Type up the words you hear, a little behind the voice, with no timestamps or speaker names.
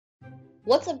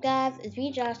What's up, guys? It's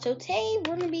me, Josh. So today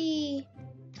we're gonna be.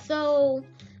 So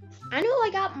I know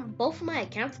I got both of my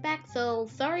accounts back. So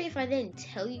sorry if I didn't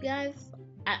tell you guys.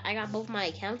 I got both my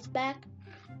accounts back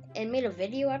and made a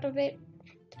video out of it.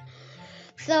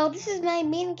 So this is my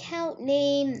main account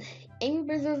named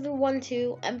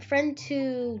AngryBirds012. I'm friend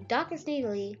to Dr.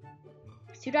 Sneedly,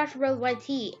 to Dr. Rose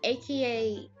YT,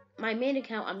 aka my main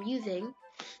account I'm using.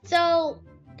 So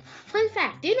fun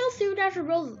fact, do you know Dr.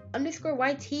 Rose underscore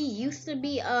YT used to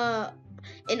be an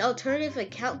alternative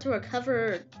account to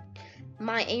recover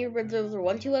my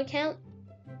AngryBirds012 account?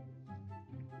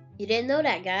 You didn't know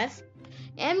that, guys.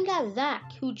 And we got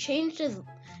Zach, who changed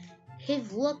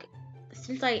his look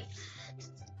since this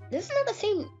is not the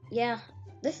same. Yeah,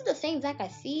 this is the same Zach I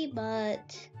see,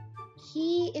 but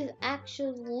he is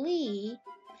actually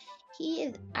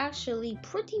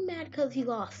pretty mad because he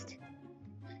lost,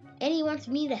 and he wants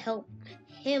me to help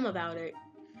him about it.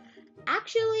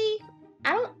 Actually,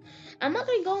 I'm not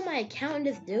gonna go on my account and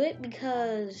just do it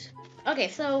because. Okay,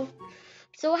 so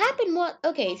what happened?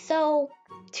 Okay, so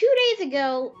 2 days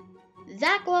ago,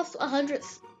 Zach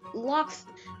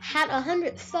had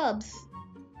 100 subs,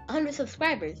 100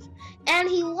 subscribers, and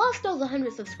he lost those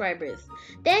 100 subscribers.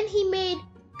 Then he made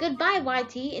goodbye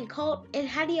YT and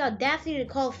had the audacity to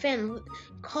call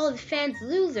his fans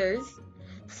losers.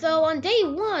 So on day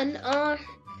one,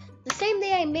 the same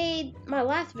day I made my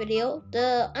last video,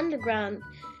 the underground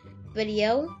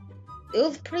video, it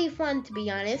was pretty fun, to be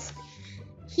honest.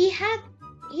 He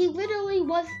really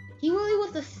was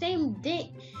the same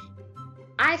day.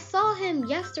 I saw him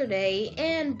yesterday,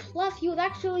 and plus he was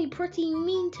actually pretty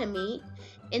mean to me,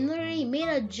 and literally made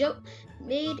a joke,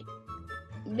 made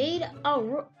a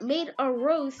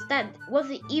roast that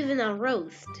wasn't even a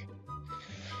roast.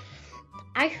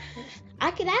 I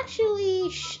could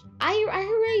actually I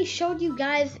already showed you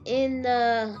guys in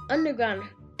the underground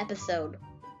episode.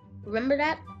 Remember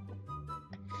that?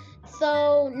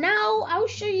 So now I'll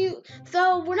show you.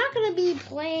 So we're not gonna be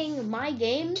playing my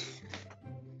games.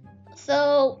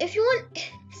 So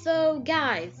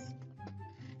guys,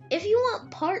 if you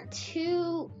want part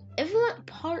two,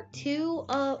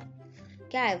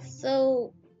 guys,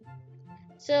 so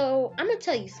I'm gonna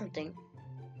tell you something,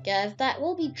 guys, that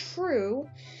will be true.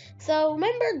 So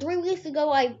remember 3 weeks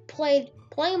ago I playing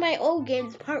my old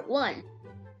games part 1.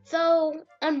 So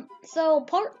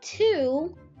part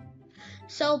 2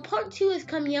 is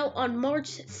coming out on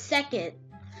March 2nd.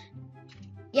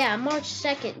 Yeah, March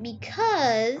 2nd,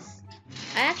 because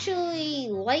I actually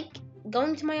like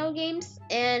going to my old games,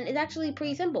 and it's actually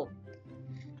pretty simple.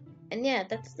 And yeah,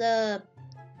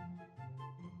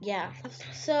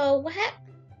 so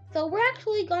we're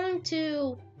actually going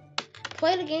to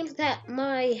play the games that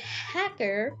my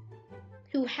hacker,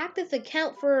 who hacked this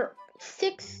account for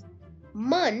 6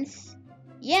 months.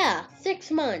 Yeah, 6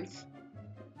 months.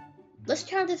 Let's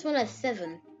count this one as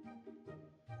 7.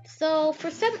 So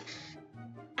for 7,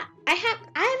 I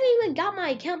haven't even got my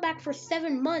account back for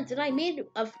 7 months, and I made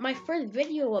my first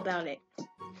video about it.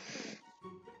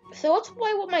 So let's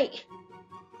play with my.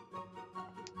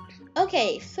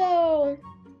 Okay, so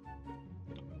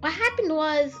what happened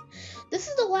was, this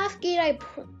is the last game I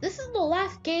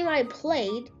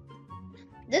played.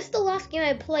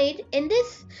 And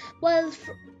this was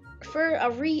for a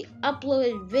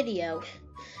re-uploaded video.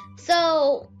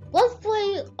 So let's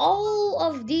play all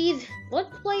of these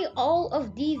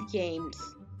games.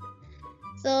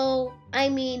 So I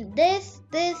mean this,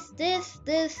 and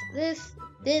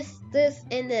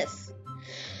this.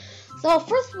 So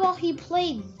first of all, he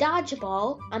played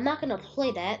dodgeball. I'm not gonna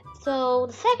play that. So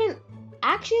the second,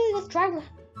 actually, let's try.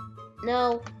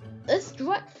 No, the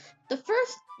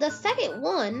second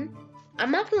one.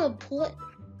 I'm not gonna play.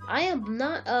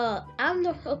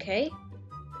 Okay.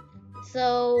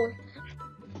 So,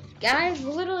 guys,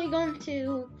 we're literally going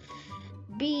to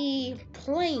be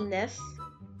playing this.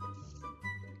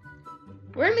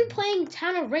 We're gonna be playing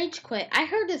Town of Rage Quit. I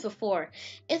heard this before.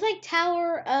 It's like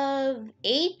Tower of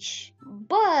H,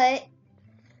 but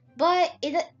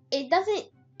it doesn't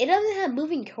have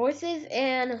moving horses,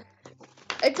 and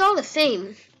it's all the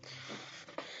same.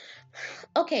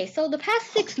 Okay, so the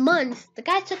past 6 months, the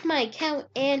guy took my account,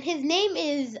 and his name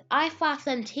is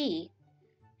iFoxMT,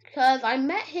 because I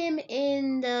met him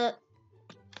in the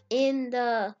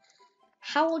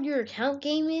how old your account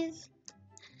game is.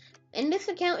 And this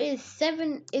account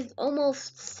is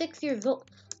almost 6 years old,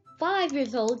 5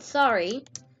 years old, sorry,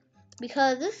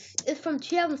 because this is from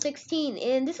 2016,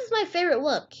 and this is my favorite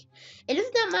look. And this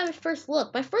is not my first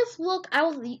look. My first look, I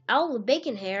was a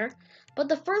bacon hair, but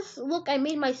the first look I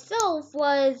made myself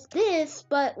was this,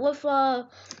 but with a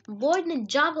Lord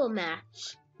Ninjago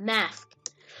mask.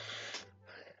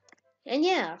 And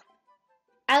yeah,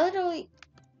 I literally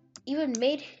even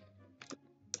made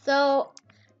so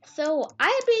I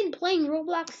have been playing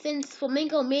Roblox since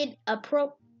Flamingo made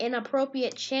an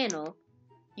appropriate channel.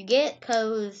 You get it?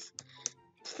 Cause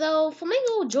so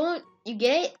Flamingo joined. You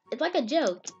get it? It's like a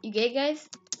joke. You get it, guys?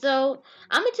 So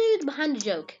I'm gonna tell you behind the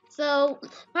joke. So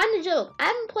behind the joke,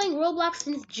 I've been playing Roblox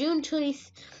since June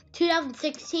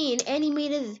 2016, and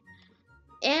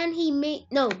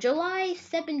July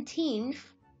 17th.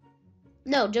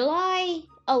 No, July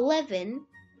 11.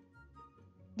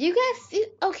 Do you guys see?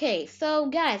 Okay, so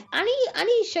guys, I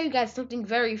need to show you guys something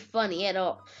very funny at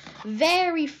all.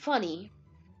 Very funny.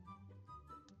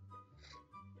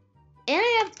 And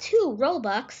I have 2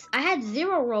 Robux. I had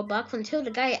 0 Robux until the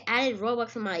guy added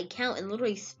Robux on my account and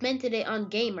literally spent it on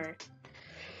Gamer.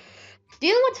 Do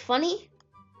you know what's funny?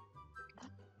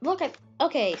 Look at,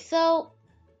 okay, so,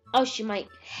 oh shoot, my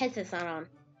headset's not on.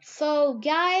 So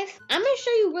guys, I'm gonna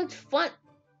show you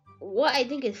what I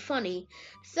think is funny.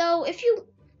 So if you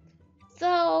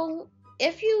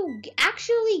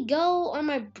actually go on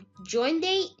my join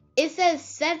date, it says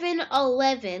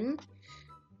 7-11.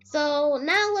 So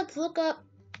now let's look up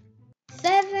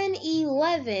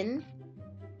 7-11,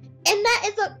 and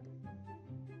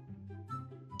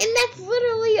that's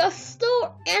literally a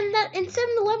store, and 7-11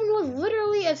 was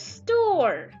literally a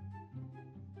store.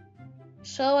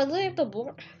 So I literally have to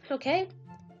block. Okay.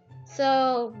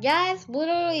 So guys,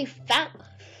 literally found.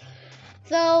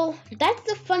 So that's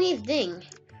the funniest thing.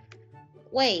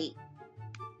 Wait.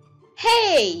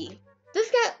 Hey, this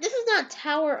is not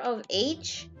Tower of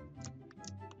H.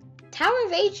 Tower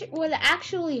of H would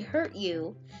actually hurt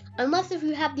you, unless if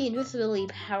you have the invisibility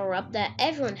power up that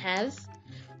everyone has.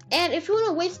 And if you want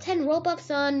to waste 10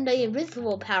 Robux on the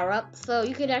invisible power up, so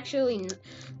you could actually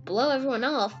blow everyone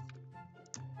off,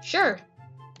 sure.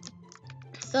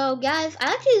 So guys,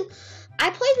 I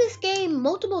played this game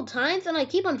multiple times and I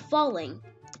keep on falling.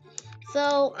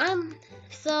 So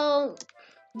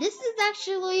this is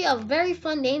actually a very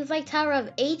fun game. It's like Tower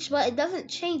of H, but it doesn't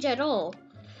change at all.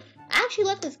 I actually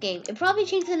like this game. It probably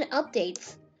changed in the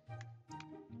updates.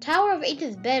 Tower of H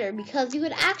is better because you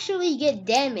could actually get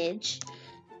damage.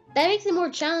 That makes it more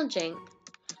challenging.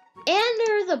 And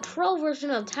there's a pro version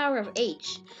of Tower of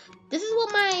H. This is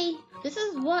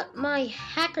what my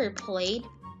hacker played.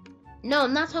 No,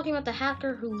 I'm not talking about the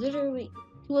hacker who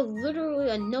was literally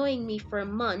annoying me for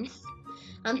months.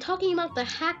 I'm talking about the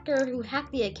hacker who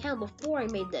hacked the account before I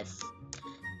made this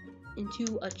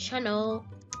into a channel.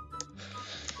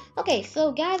 Okay,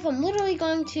 so guys, I'm literally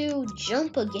going to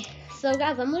jump again. So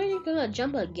guys, I'm literally gonna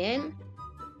jump again.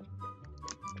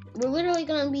 We're literally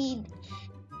gonna be.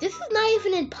 This is not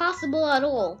even impossible at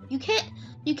all. You can't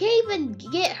even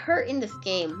get hurt in this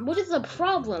game, which is a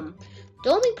problem. The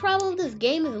only problem with this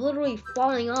game is literally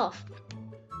falling off.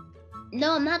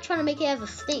 No, I'm not trying to make it as a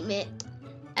statement,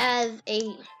 as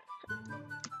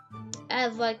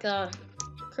like a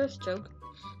curse joke.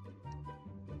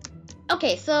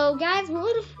 Okay, so guys, we're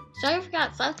literally. Sorry, I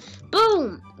forgot.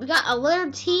 Boom! We got a letter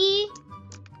T.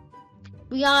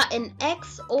 We got an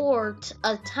X or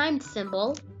a time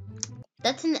symbol.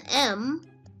 That's an M.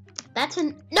 That's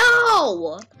an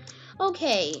no.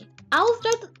 Okay, I was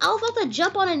about to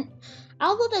jump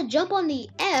on the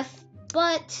F,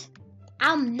 but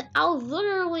I was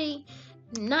literally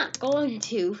not going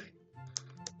to,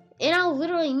 and I was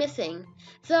literally missing.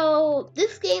 So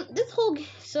this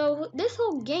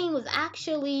whole game was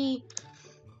actually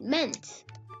meant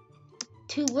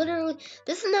to literally.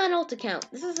 This is not an alt account.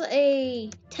 This is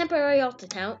a temporary alt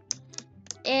account,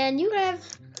 and you have.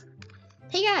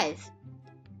 Hey guys,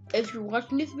 if you're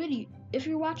watching this video,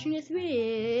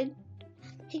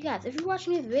 hey guys, if you're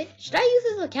watching this vid, should I use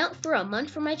this account for a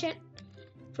month for my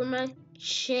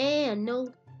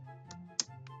channel?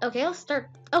 Okay, let's start.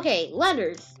 Okay,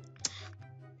 letters.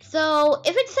 So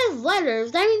if it says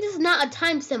letters, that means this is not a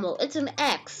time symbol. It's an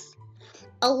X,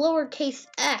 a lowercase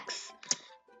x.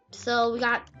 So we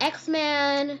got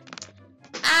X-Man.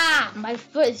 Ah, my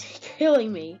foot is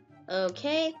killing me.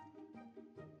 Okay.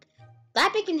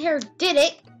 That bacon hair did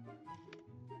it.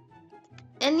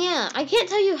 And yeah, I can't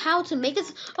tell you how to make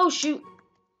this. Oh shoot.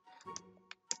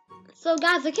 So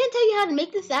guys, I can't tell you how to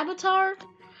make this avatar.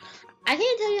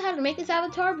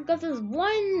 Because there's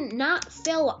one not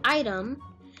sell item.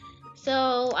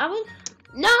 So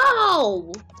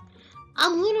no!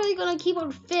 I'm literally gonna keep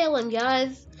on failing,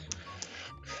 guys.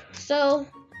 So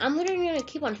I'm literally gonna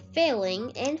keep on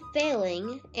failing and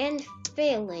failing and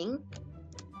failing.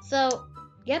 So,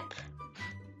 yep.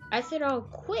 I said I'll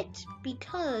quit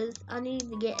because I need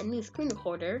to get a new screen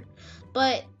recorder.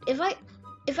 But if I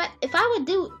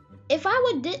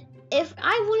would if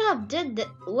I would have done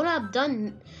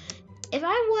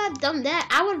that,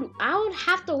 I would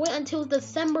have to wait until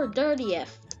December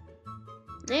 30th.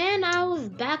 And I was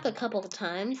back a couple of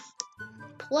times.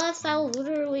 Plus, I was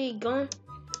literally going.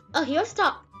 Okay, let's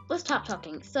stop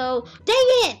talking. So, dang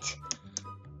it!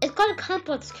 It's called a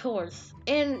complex course,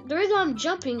 and the reason I'm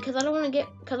jumping because I don't want to get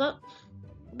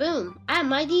boom. I have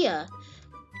an idea.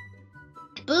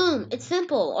 Boom! It's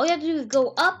simple. All you have to do is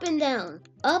go up and down,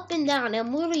 and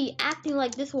I'm literally acting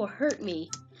like this will hurt me.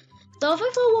 So if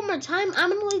I fall one more time, I'm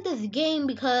gonna leave this game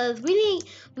because we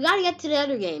gotta get to the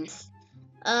other games.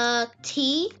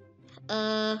 T,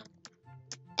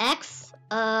 X,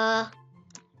 M,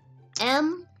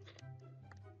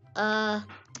 F.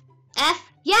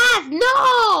 Yes!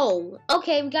 No!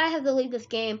 Okay, we gotta have to leave this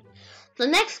game. The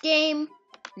next game,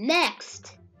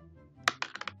 next.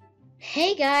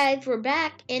 Hey guys, we're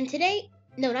back, and today,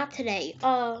 no, not today.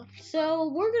 So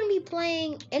we're gonna be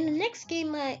playing in the next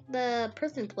game the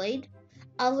person played.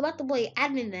 I was about to play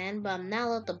Admin Man, but I'm not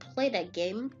allowed to play that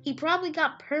game. He probably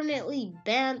got permanently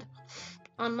banned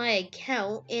on my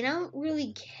account, and I don't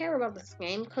really care about this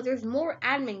game because there's more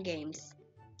admin games.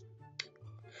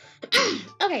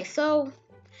 Okay, so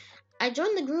I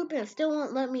joined the group and it still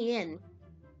won't let me in.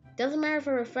 Doesn't matter if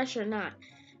I refresh or not.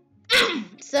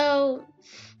 So,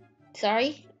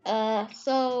 sorry.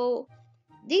 So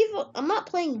I'm not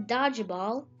playing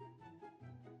dodgeball.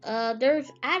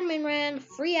 There's Admin Ran,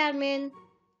 free admin.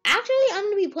 Actually, I'm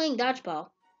gonna be playing dodgeball.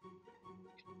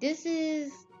 These are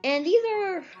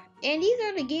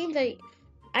the games that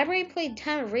I already played.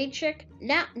 Town of Raid Trick.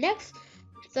 Next.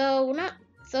 So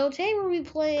today we'll be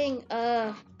playing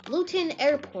Luton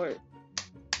Airport.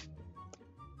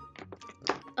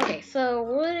 Okay, so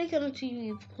we're going to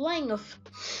be playing.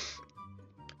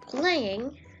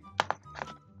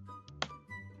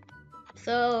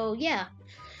 So yeah.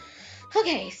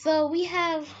 Okay, so we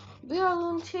are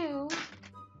on 2.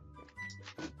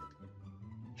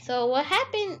 So what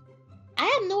happened? I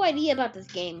have no idea about this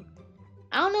game.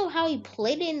 I don't know how he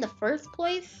played it in the first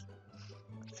place.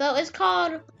 So it's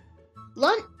called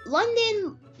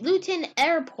London Luton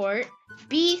Airport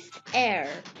Beast Air.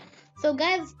 So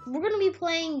guys, we're gonna be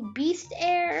playing Beast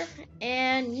Air,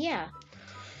 and yeah.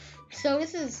 So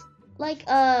this is like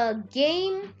a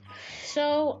game.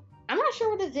 So I'm not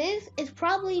sure what this is. It's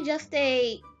probably just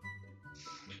a.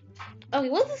 Okay,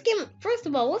 what's this game? First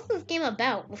of all, what's this game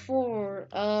about? Before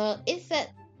it said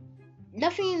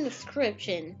nothing in the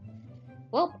description.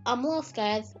 Well, I'm lost,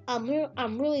 guys. I'm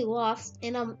really lost,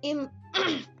 and I'm in,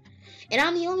 and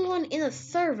I'm the only one in a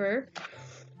server.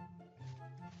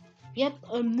 Yep,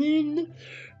 I'm in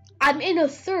a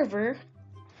server,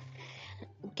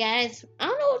 guys. I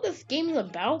don't know what this game is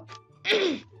about.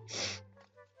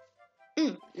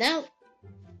 Now,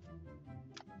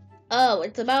 oh,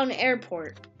 it's about an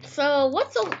airport. So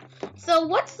what's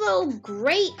so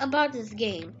great about this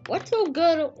game? What's so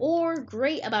good or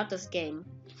great about this game?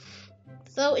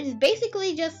 So it's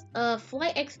basically just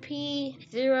Flight XP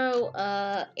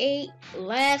 08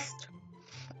 last.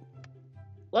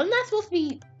 Well, not supposed to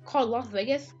be called Las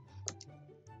Vegas.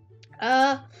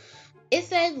 It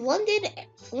said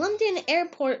London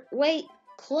Airport. Wait,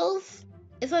 close.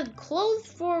 It said closed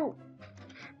for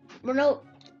remote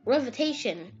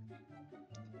reservation.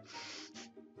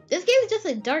 This game is just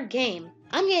a dark game.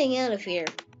 I'm getting out of here.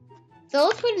 So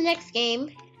let's play the next game.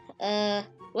 Let's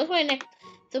play next.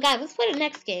 So guys, let's play the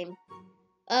next game.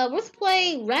 Let's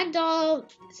play Ragdoll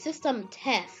System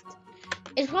Test.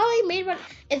 It's probably made by.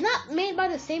 It's not made by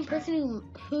the same person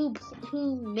who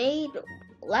made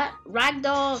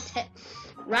Ragdoll.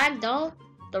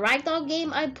 The Ragdoll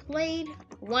game I played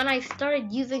when I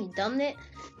started using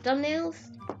thumbnails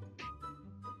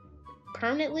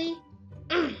permanently.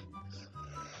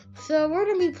 So we're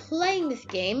gonna be playing this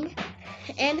game,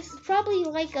 and this is probably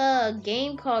like a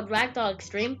game called Ragdoll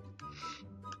Extreme.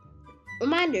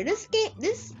 Reminder: this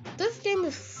game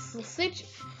is such.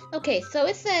 Okay, so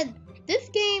it said this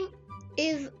game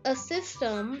is a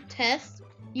system test.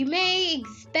 You may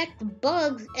expect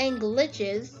bugs and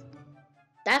glitches.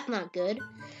 That's not good.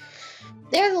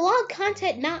 There's a lot of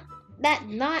content not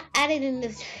added in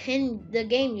the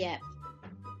game yet.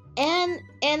 And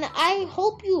I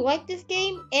hope you like this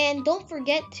game, and don't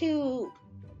forget to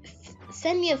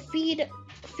send me a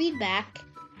feedback.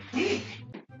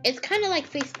 It's kind of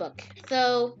like Facebook,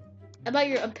 so about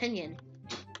your opinion.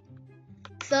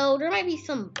 So there might be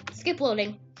some skip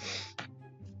loading.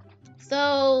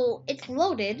 So it's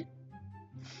loaded.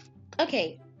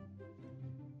 Okay.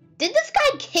 Did this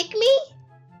guy kick me?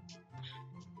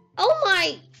 Oh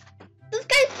my! This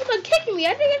guy's keep on kicking me.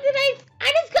 I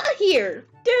just got here.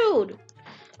 Dude.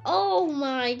 Oh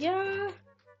my god.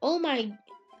 Oh my.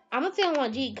 I'm gonna say on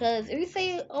 1G because if you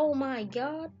say oh my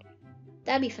god,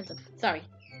 that'd be offensive. Sorry.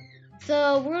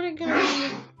 So we're gonna be.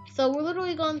 So we're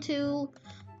literally going to.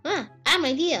 I have an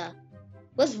idea.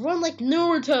 Let's run like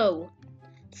Naruto.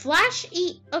 Slash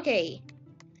E. Okay.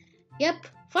 Yep.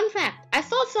 Fun fact. I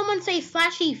saw someone say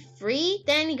slash E free,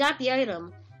 then he got the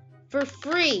item. For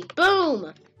free.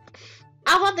 Boom.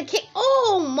 I want the kick.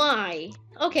 Oh my.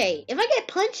 Okay. If I get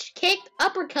punched, kicked,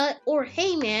 uppercut, or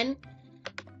hey man.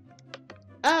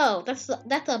 Oh, that's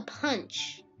a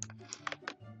punch.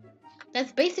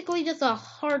 That's basically just a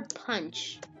hard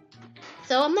punch.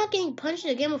 So I'm not getting punched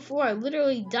again before I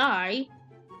literally die.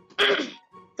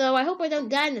 So I hope I don't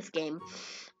die in this game.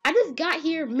 I just got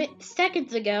here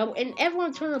seconds ago, and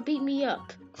everyone's trying to beat me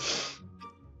up.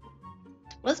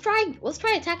 Let's try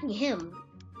attacking him.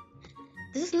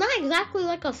 This is not exactly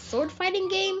like a sword fighting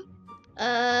game.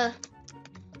 Let's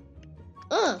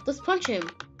punch him.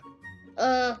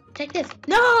 Take this.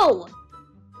 No!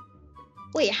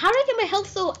 Wait, how did I get my health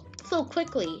so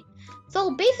quickly?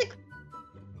 So basic.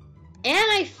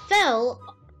 And I fell.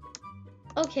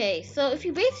 Okay, so if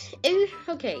you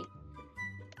okay.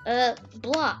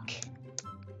 Block.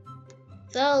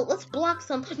 So let's block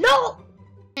some. No!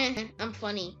 I'm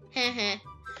funny.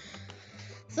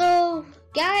 So,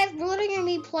 guys, we're literally gonna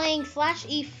be playing Slash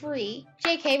E free.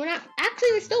 JK,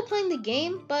 we're still playing the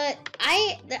game, but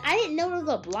I didn't know there was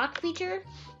a block feature.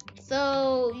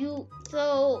 So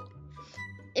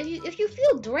if you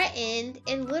feel threatened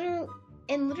and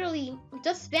literally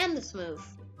just spam this move.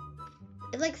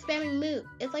 It's like spamming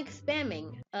It's like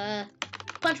spamming.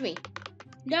 Punch me.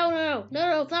 No,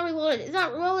 it's not reloaded. It's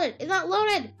not reloaded. It's not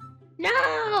loaded.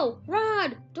 No!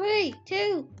 Run! 3,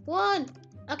 2, 1.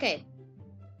 Okay.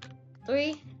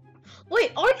 3.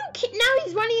 Wait, are you kidding? Now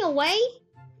he's running away?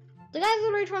 The guy's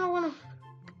literally trying to run.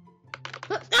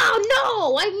 Oh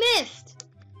no! I missed!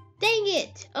 Dang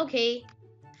it! Okay.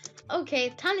 Okay,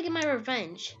 time to get my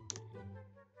revenge.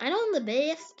 I know I'm the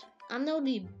best. I know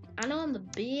I'm the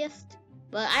best.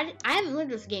 But I haven't learned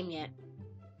this game yet.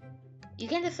 You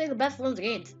can't just say the best learns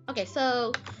games. Okay,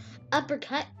 so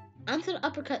uppercut. I'm gonna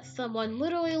uppercut someone,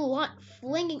 literally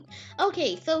flinging.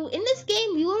 Okay, so in this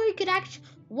game, you literally could actually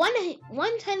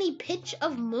one tiny pitch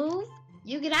of move,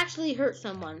 you could actually hurt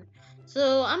someone.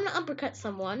 So I'm gonna uppercut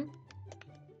someone.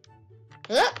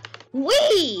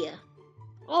 Wee!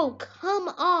 Oh, come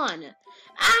on!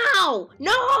 Ow!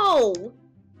 No!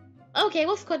 Okay,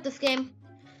 let's quit this game.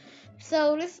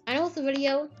 So I know it's a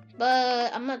video,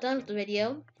 but I'm not done with the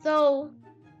video. So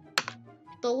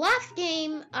the last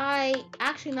game,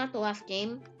 not the last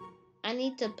game. I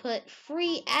need to put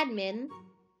free admin.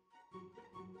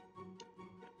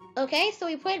 Okay, so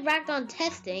we played Ragdoll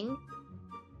testing.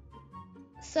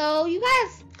 So you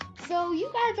guys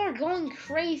are going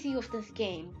crazy with this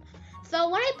game. So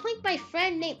when I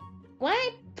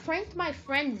pranked my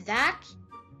friend Zach,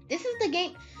 this is the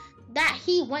game that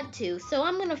he went to. So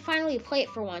I'm gonna finally play it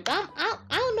for once. I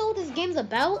don't know what this game's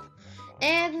about,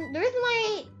 and the reason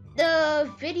why the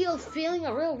video's feeling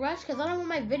a real rush because I don't want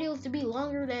my videos to be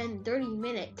longer than 30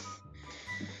 minutes.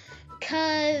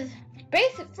 Cause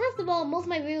first of all, most of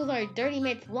my videos are 30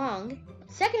 minutes long.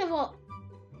 Second of all,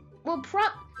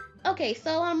 okay,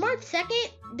 so on March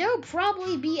 2nd, there will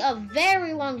probably be a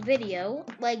very long video,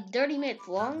 like 30 minutes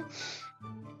long.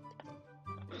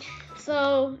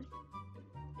 So,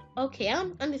 okay, I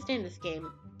don't understand this game.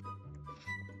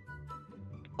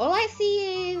 All I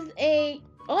see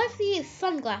is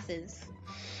sunglasses.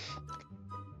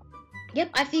 Yep,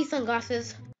 I see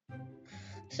sunglasses.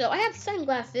 So I have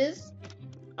sunglasses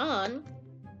on,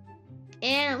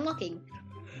 and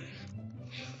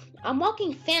I'm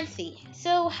walking fancy.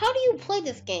 So how do you play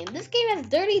this game? This game has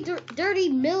 30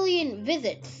 million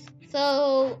visits.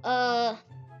 So, now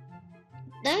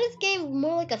this game is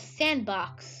more like a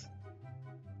sandbox.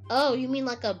 Oh, you mean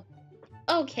like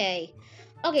okay.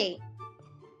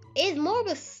 It's more of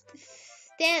a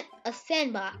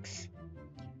sandbox.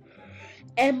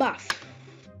 And boss.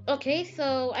 Okay,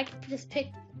 so I can just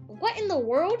pick. What in the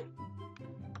world?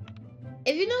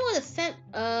 If you know what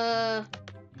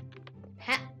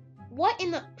what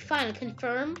in the fine?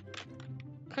 Confirm.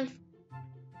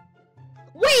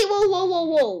 Wait,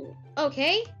 whoa.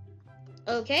 Okay.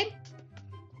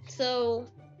 So,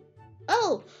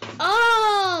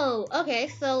 okay.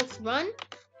 So let's run.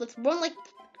 Let's run like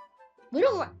we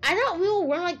don't. I thought we will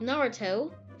run like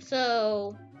Naruto.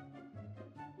 So.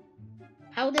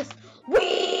 How this?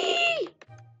 Wee!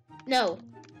 No.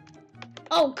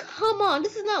 Oh, come on.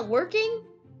 This is not working.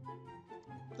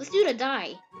 Let's do the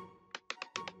die.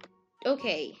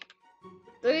 Okay.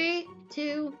 3,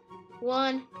 2,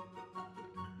 1.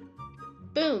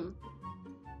 Boom.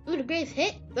 Ooh, the greatest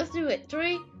hit. Let's do it.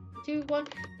 3, 2, 1.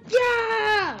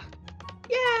 Yeah!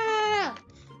 Yeah!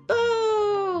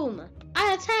 Boom!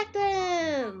 I attacked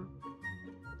them!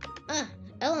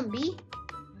 L and B.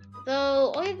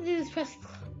 So all you have to do is press.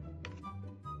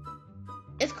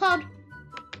 It's called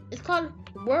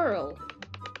whirl.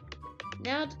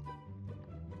 Now,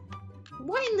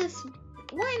 what in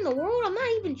the world? I'm not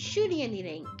even shooting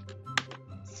anything.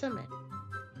 Summit.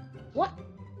 What?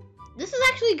 This is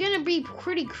actually gonna be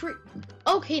pretty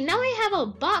okay, now I have a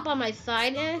bot by my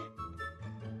side, and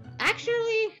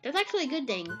actually, that's actually a good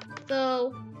thing.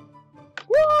 So,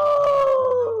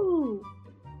 woo!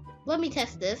 Let me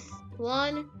test this.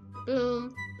 1,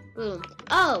 boom, boom.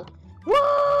 Oh,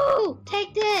 woo!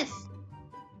 Take this.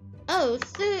 Oh,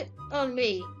 sit on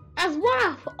me as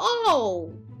well.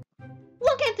 Oh,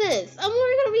 look at this. I'm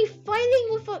literally gonna be fighting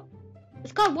with a.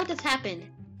 It's called What Just Happened.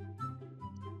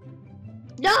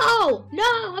 No!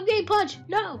 No! I'm getting punched!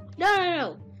 No! No, no,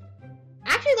 no!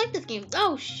 I actually like this game.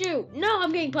 Oh, shoot. No,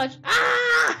 I'm getting punched.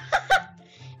 Ah!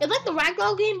 It's like the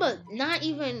Ragdoll game, but not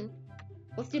even.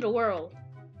 Let's do the whirl.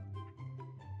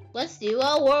 Let's do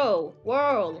a whirl.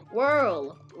 Whirl.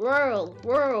 Whirl. Whirl.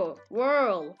 Whirl.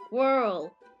 Whirl.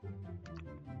 Whirl.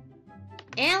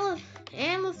 And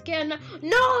let's get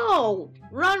no!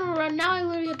 Run, run. Now I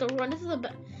literally have to run. This is a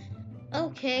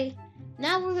okay.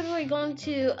 Now we're literally going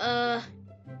to,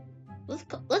 let's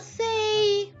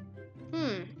say,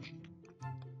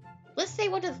 let's say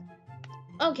what is,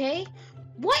 okay,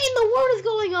 what in the world is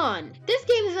going on? This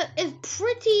game is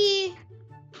pretty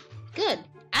good.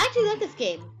 I actually like this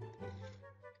game.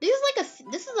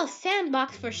 This is a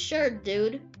sandbox for sure,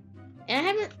 dude. And I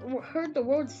haven't heard the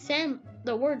word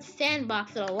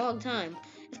sandbox in a long time.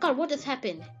 It's called What Just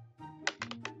Happened.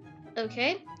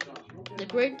 Okay, the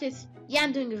greatest. Yeah,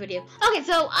 I'm doing a video. Okay,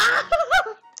 so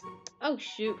oh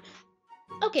shoot.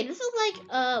 Okay, this is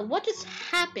like what just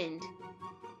happened.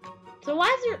 So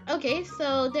why is there okay,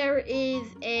 so there is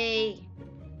a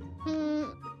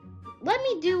let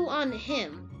me do on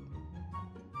him.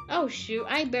 Oh shoot,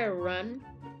 I better run.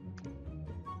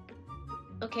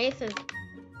 Okay, it says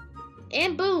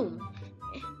and boom.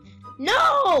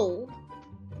 No!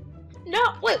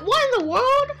 No, wait, what in the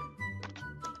world?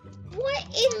 What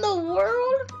in the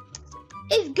world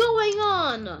is going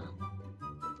on?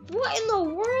 What in the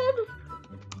world?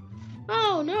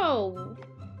 Oh no.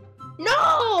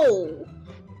 No!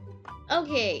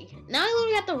 Okay, now I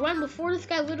literally have to run before this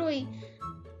guy literally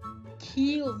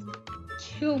kill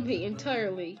me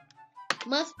entirely.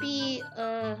 Must be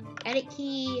edit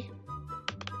key.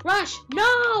 Rush! No,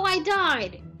 I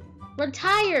died!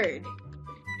 Retired!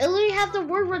 It literally has the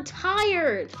word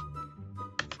retired.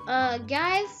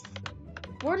 Guys,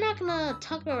 we're not gonna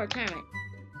talk about retirement.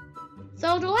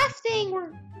 So the last thing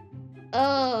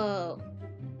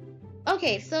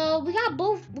okay, so we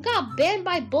got banned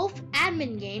by both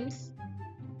admin games.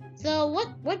 So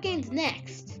what game's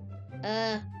next?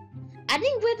 I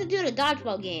think we have to do the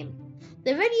dodgeball game.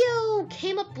 The video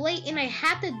came up late and I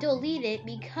had to delete it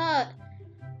because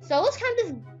so let's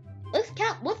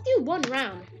do one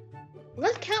round.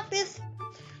 Let's count this.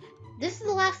 This is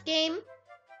the last game.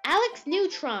 Alex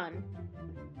Neutron.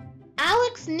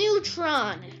 Alex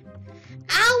Neutron.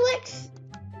 Alex.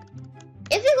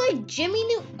 Is it like Jimmy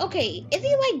Okay, is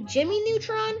he like Jimmy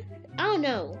Neutron? I don't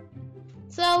know.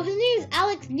 So his name is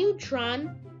Alex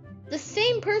Neutron. The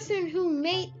same person who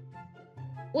made.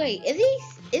 Wait, is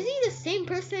he the same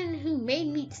person who made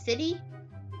Meat City?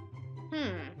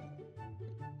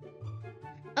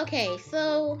 Okay,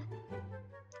 so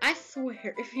I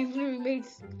swear if you literally made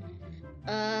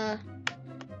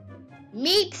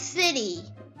Meat City.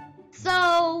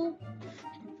 So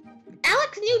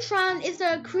Alex Neutron is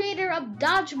the creator of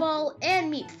Dodgeball and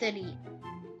Meat City.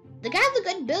 The guy's a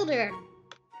good builder.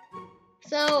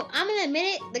 So I'm gonna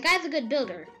admit it, the guy's a good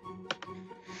builder.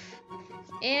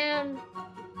 And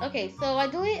okay, so I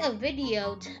deleted a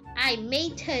video I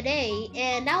made today,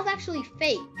 and that was actually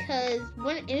fake. Cause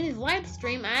when in his live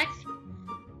stream,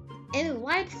 in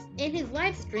his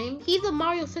live stream, he's a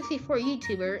Mario 64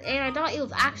 YouTuber, and I thought it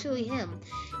was actually him.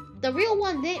 The real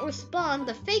one didn't respond.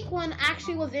 The fake one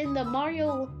actually was in the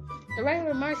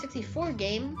regular Mario 64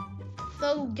 game.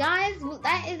 So guys,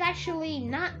 that is actually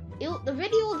not. The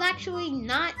video was actually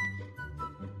not.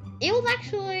 It was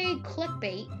actually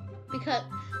clickbait because.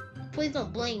 Please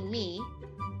don't blame me.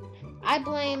 I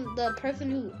blame the person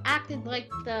who acted like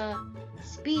the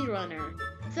speedrunner.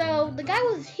 So the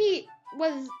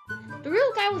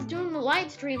real guy was doing the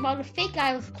live stream while the fake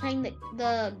guy was playing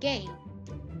the game.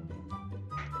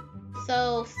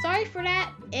 So sorry for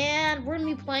that, and we're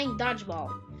gonna be playing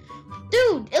Dodgeball.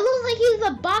 Dude, it looks like he has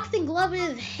a boxing glove in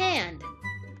his hand.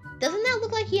 Doesn't that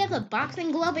look like he has a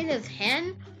boxing glove in his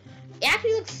hand? It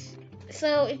actually looks...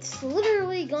 So, it's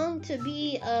literally going to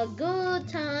be a good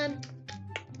time.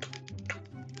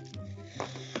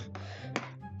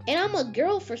 And I'm a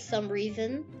girl for some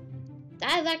reason.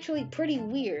 That is actually pretty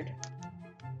weird.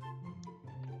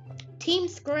 Team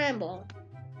Scramble.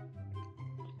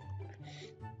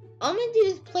 All I'm gonna do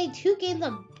is play 2 games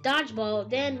of dodgeball,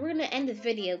 then we're gonna end this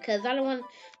video because I don't want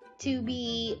to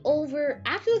be over.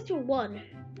 Actually, let's do 1.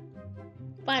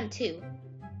 Fine, 2.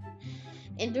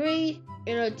 In 3,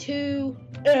 in a 2,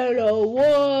 and a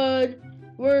 1.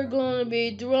 We're gonna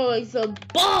be throwing some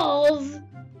balls,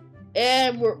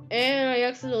 and I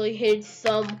accidentally hit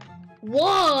some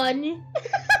 1.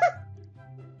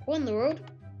 What in the world?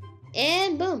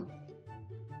 And boom.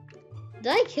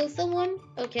 Did I kill someone?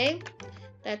 Okay.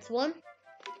 That's 1.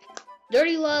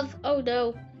 Dirty Love. Oh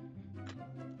no.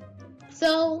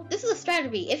 So, this is a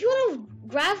strategy. If you want to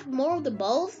grab more of the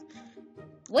balls,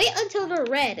 wait until they're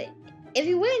red. If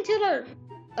you wait until they're,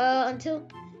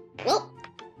 well,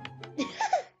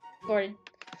 Gordon.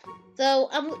 So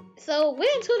wait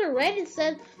until they're red and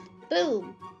said,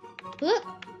 boom. Look,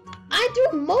 I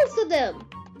threw most of them.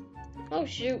 Oh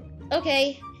shoot.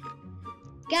 Okay.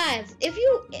 Guys, if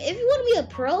you want to be a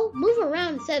pro, move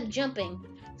around instead of jumping.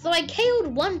 So I KO'd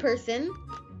 1 person.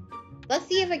 Let's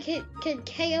see if I can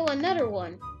KO another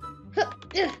one.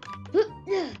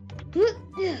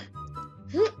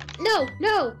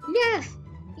 No, yes!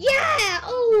 Yeah!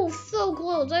 Oh, so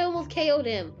close. I almost KO'd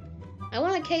him. I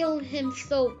want to KO him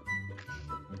so...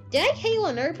 Did I KO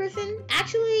another person?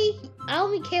 Actually, I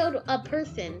only KO'd a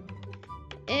person.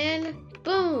 And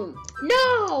boom.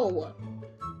 No!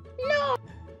 No!